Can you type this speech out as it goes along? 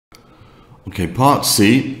Okay, part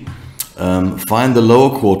C. Find the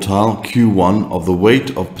lower quartile Q1 of the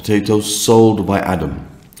weight of potatoes sold by Adam.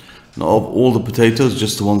 Now, of all the potatoes,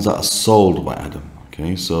 just the ones that are sold by Adam.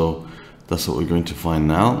 Okay, so that's what we're going to find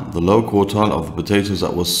now. The lower quartile of the potatoes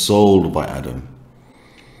that was sold by Adam.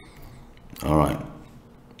 All right.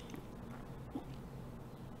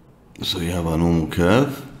 So you have a normal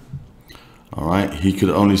curve. All right. He could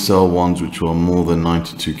only sell ones which were more than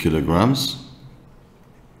 92 kilograms.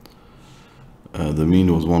 The mean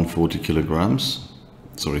was 140 kilograms.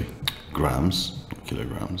 Sorry, grams, not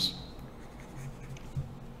kilograms.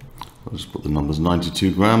 I'll just put the numbers,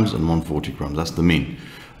 92 grams and 140 grams. That's the mean.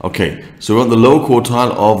 Okay, so we want the low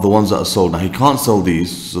quartile of the ones that are sold. Now he can't sell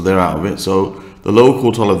these, so they're out of it. So the low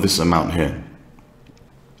quartile of this amount here.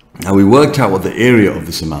 Now we worked out what the area of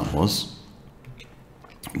this amount was.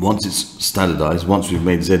 Once it's standardized, once we've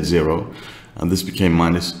made Z0, and this became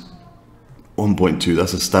minus 1.2,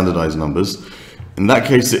 that's the standardized numbers. In that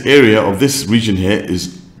case, the area of this region here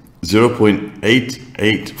is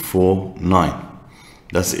 0.8849.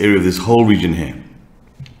 That's the area of this whole region here.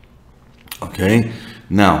 Okay,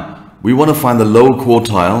 now we want to find the lower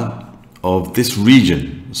quartile of this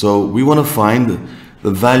region. So we want to find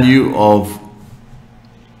the value of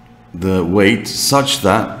the weight such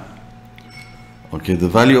that, okay, the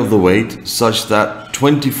value of the weight such that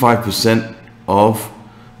 25% of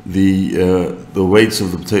the weights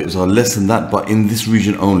of the potatoes are less than that, but in this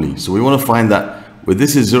region only. So we want to find that where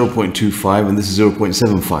this is 0.25 and this is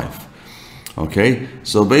 0.75. Okay,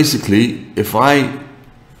 so basically if I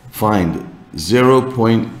find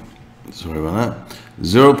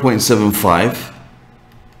 0.75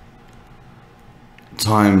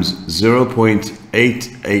 times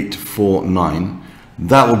 0.8849,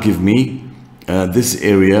 that will give me this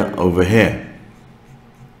area over here.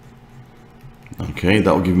 Okay,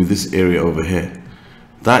 that will give me this area over here.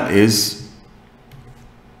 This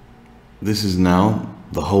is now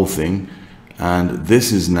the whole thing, and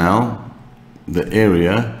this is now the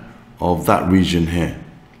area of that region here.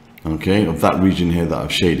 Okay, of that region here that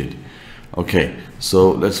I've shaded. Okay,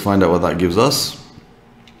 so let's find out what that gives us.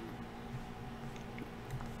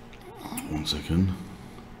 1 second.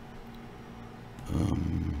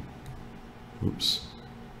 Oops.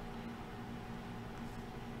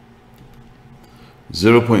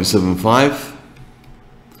 0.75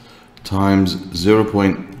 times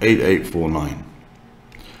 0.8849.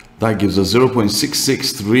 That gives us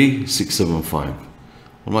 0.663675.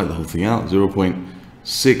 I'll write the whole thing out.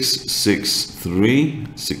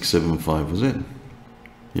 0.663675, was it?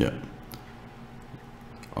 Yeah.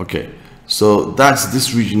 Okay. So that's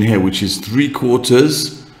this region here, which is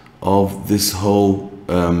 3/4 of this whole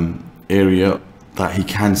area that he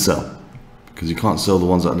can sell, because you can't sell the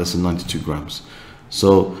ones that are less than 92 grams.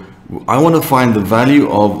 So I want to find the value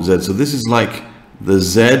of Z. So this is like the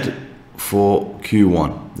Z for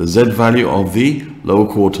Q1, the Z value of the lower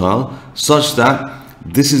quartile, such that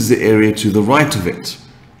this is the area to the right of it.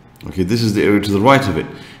 Okay, this is the area to the right of it.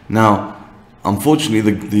 Now, unfortunately,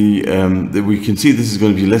 we can see this is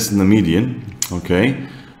going to be less than the median. Okay,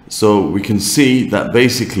 so we can see that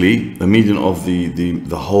basically the median of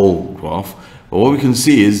the whole graph. But what we can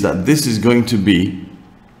see is that this is going to be,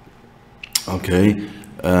 okay,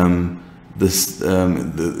 the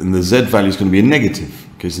Z value is going to be a negative.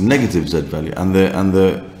 Okay, it's a negative Z value, and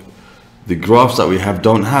the graphs that we have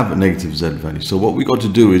don't have a negative Z value. So what we got to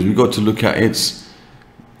do is we got to look at its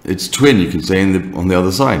twin, you could say, on the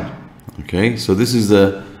other side. Okay, so this is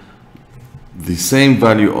the same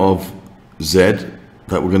value of Z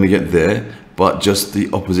that we're going to get there, but just the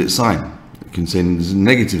opposite sign. You can say there's a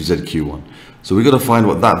negative ZQ1. So we've got to find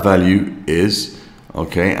what that value is,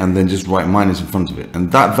 okay, and then just write minus in front of it.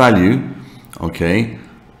 And that value, okay,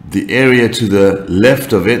 the area to the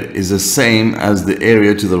left of it is the same as the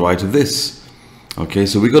area to the right of this. Okay,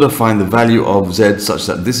 so we've got to find the value of Z such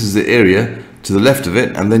that this is the area to the left of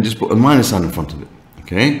it, and then just put a minus sign in front of it.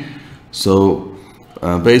 Okay, so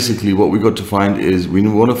basically what we got to find is we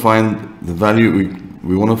want to find the value,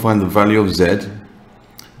 we want to find the value of Z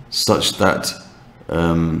such that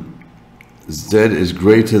Z is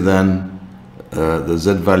greater than the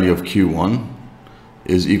Z value of Q1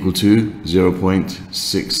 is equal to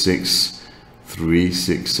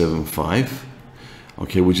 0.663675,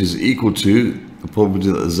 okay, which is equal to the probability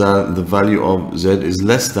that the value of Z is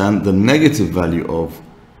less than the negative value of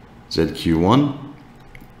ZQ1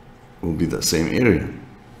 will be that same area.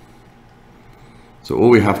 So all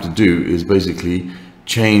we have to do is basically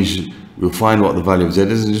change, we'll find what the value of Z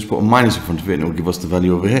is and just put a minus in front of it, and it will give us the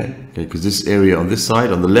value over here. Okay, because this area on this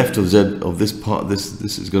side, on the left of Z of this part, this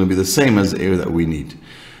is going to be the same as the area that we need.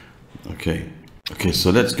 Okay. Okay, so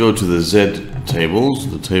let's go to the Z tables,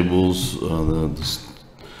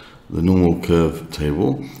 the normal curve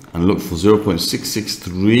table, and look for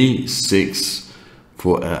 0.6636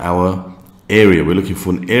 for our area. We're looking for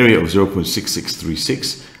an area of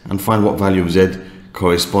 0.6636 and find what value of Z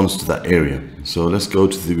corresponds to that area. So let's go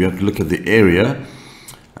to we have to look at the area,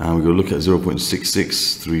 and we're going to look at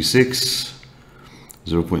 0.6636,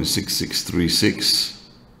 0.6636.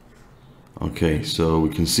 Okay, so we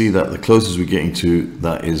can see that the closest we're getting to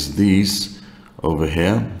that is these over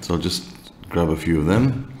here. So I'll just grab a few of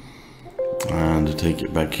them and take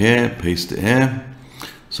it back here, paste it here,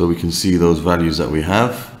 so we can see those values that we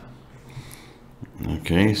have.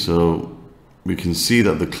 Okay, so we can see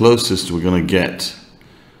that the closest we're going to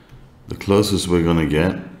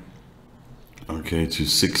get, okay, to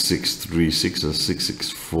 6636 or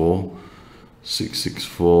 664,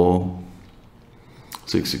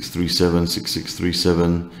 6637,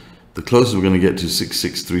 6637. The closest we're going to get to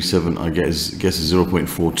 6637, I guess is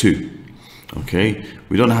 0.42. Okay,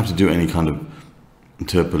 we don't have to do any kind of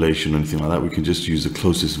interpolation or anything like that. We can just use the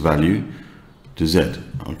closest value to Z.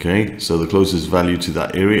 Okay, so the closest value to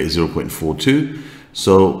that area is 0.42.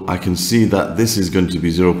 So I can see that this is going to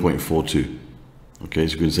be 0.42. Okay,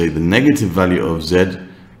 so you can say the negative value of Z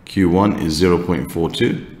Q1 is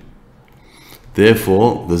 0.42.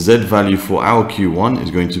 Therefore, the Z value for our Q1 is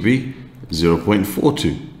going to be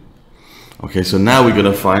 0.42. Okay, so now we're going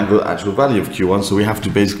to find the actual value of Q1. So we have to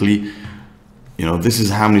basically, this is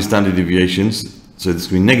how many standard deviations. So this is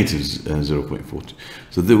going to be negative 0.42.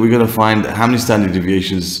 So we're going to find how many standard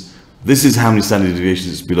deviations. This is how many standard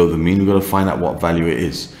deviations is below the mean. We're going to find out what value it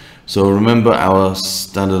is. So remember, our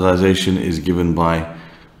standardization is given by,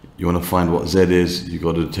 you want to find what Z is. You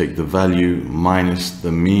got to take the value minus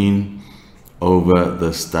the mean over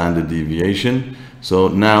the standard deviation. So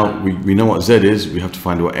now we know what Z is, we have to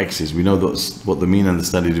find what X is. We know what the mean and the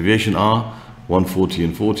standard deviation are, 140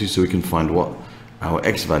 and 40, so we can find what our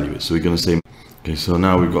X value is. So we're going to say, okay, so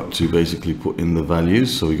now we've got to basically put in the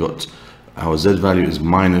values. So we got our Z value is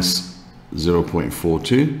minus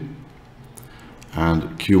 0.42, and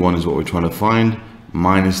Q1 is what we're trying to find,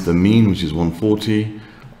 minus the mean, which is 140,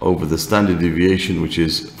 over the standard deviation, which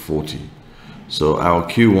is 40. So our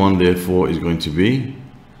Q1 therefore is going to be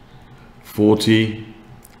 40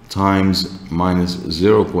 times minus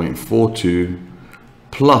 0.42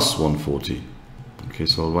 plus 140. Okay,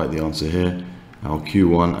 so I'll write the answer here. Our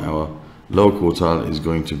Q1, our lower quartile, is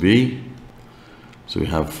going to be, so we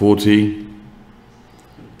have 40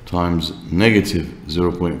 times negative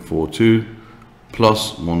 0.42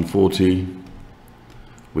 plus 140,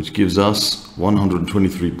 which gives us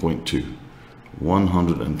 123.2.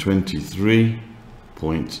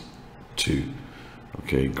 123.2,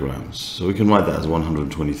 okay, grams. So we can write that as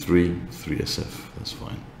 123 3SF. That's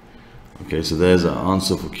fine. Okay, so there's our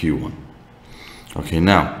answer for Q1. Okay,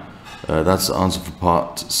 now that's the answer for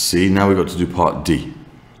part C. Now we've got to do part D.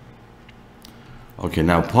 Okay,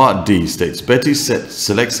 now part D states Betty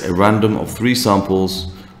selects a random of three samples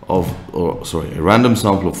of, a random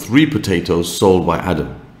sample of 3 potatoes sold by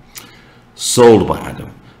Adam.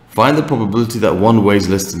 Find the probability that one weighs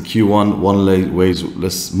less than Q1, one weighs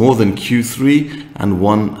more than Q3, and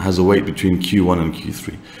one has a weight between Q1 and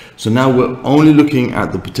Q3. So now we're only looking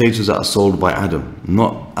at the potatoes that are sold by Adam,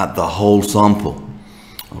 not at the whole sample.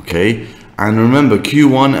 Okay, and remember,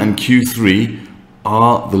 Q1 and Q3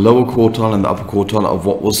 are the lower quartile and the upper quartile of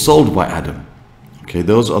what was sold by Adam. Okay,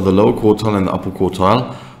 those are the lower quartile and the upper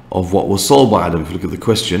quartile of what was sold by Adam. If you look at the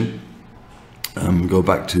question, go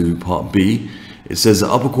back to part B. It says the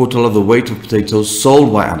upper quartile of the weight of potatoes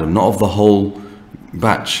sold by Adam, not of the whole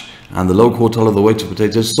batch, and the lower quartile of the weight of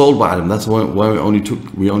potatoes sold by Adam. That's why we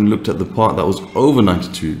only looked at the part that was over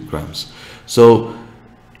 92 grams. So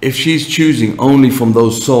if she's choosing only from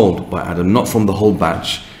those sold by Adam, not from the whole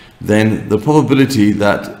batch, then the probability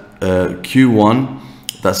that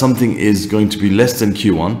that something is going to be less than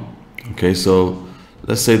Q1. Okay, so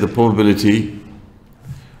let's say the probability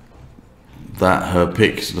that her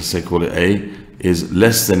pick, let's say call it A, is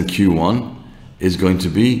less than Q1 is going to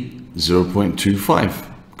be 0.25,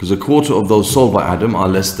 because a quarter of those sold by Adam are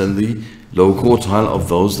less than the lower quartile of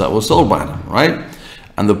those that were sold by Adam, right?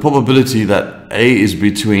 And the probability that A is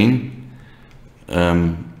between,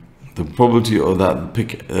 the probability of that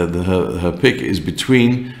pick, her pick is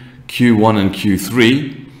between Q1 and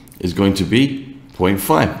Q3 is going to be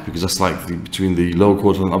 0.5, because that's like between the lower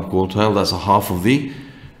quartile and upper quartile, that's a half of the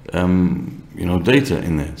data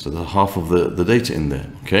in there. So the half of the data in there,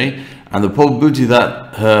 okay? And the probability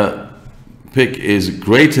that her pick is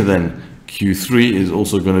greater than Q3 is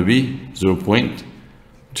also going to be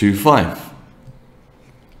 0.25.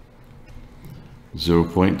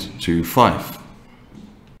 0.25.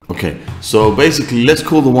 Okay, so basically let's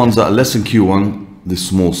call the ones that are less than Q1 the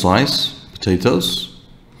small size potatoes.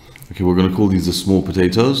 Okay, we're going to call these the small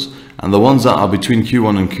potatoes, and the ones that are between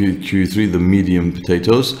Q1 and Q3 the medium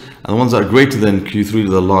potatoes, and the ones that are greater than Q3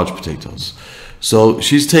 the large potatoes. So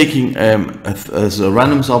she's taking as a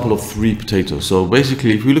random sample of 3 potatoes. So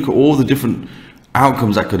basically, if we look at all the different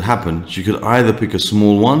outcomes that could happen, she could either pick a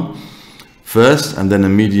small one first and then a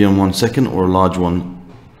medium one second, or a large one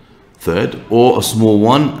third, or a small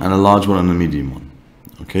one and a large one and a medium one.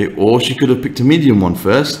 Okay, or she could have picked a medium one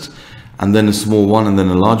first and then a small one and then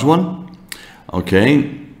a large one.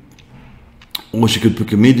 Okay, or she could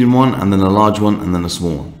pick a medium one and then a large one and then a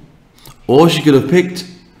small one, or she could have picked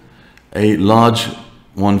a large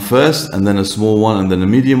one first and then a small one and then a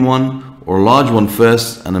medium one, or a large one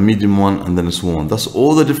first and a medium one and then a small one. That's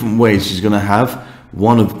all the different ways she's going to have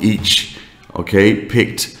one of each, okay,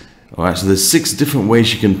 picked. All right, so there's 6 different ways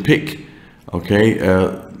she can pick, okay,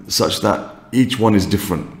 such that each one is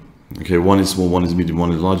different. Okay, one is small, one is medium,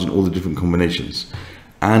 one is large, and all the different combinations.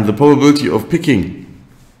 And the probability of picking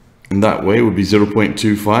in that way would be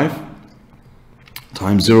 0.25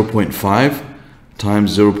 times 0.5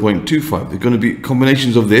 times 0.25. They're going to be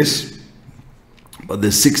combinations of this, but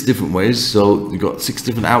there's 6 different ways, so you've got 6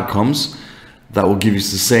 different outcomes that will give you the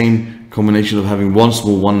same combination of having one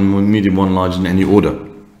small, one medium, one large in any order.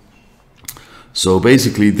 So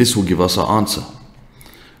basically this will give us our answer.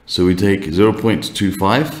 So we take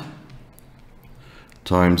 0.25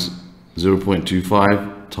 times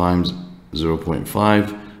 0.25 times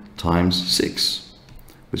 0.5 times 6,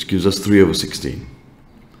 which gives us 3/16.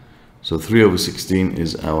 So 3/16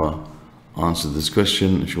 is our answer to this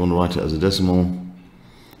question. If you want to write it as a decimal,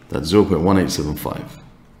 that's 0.1875.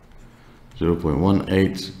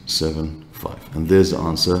 0.1875. And there's the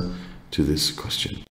answer to this question.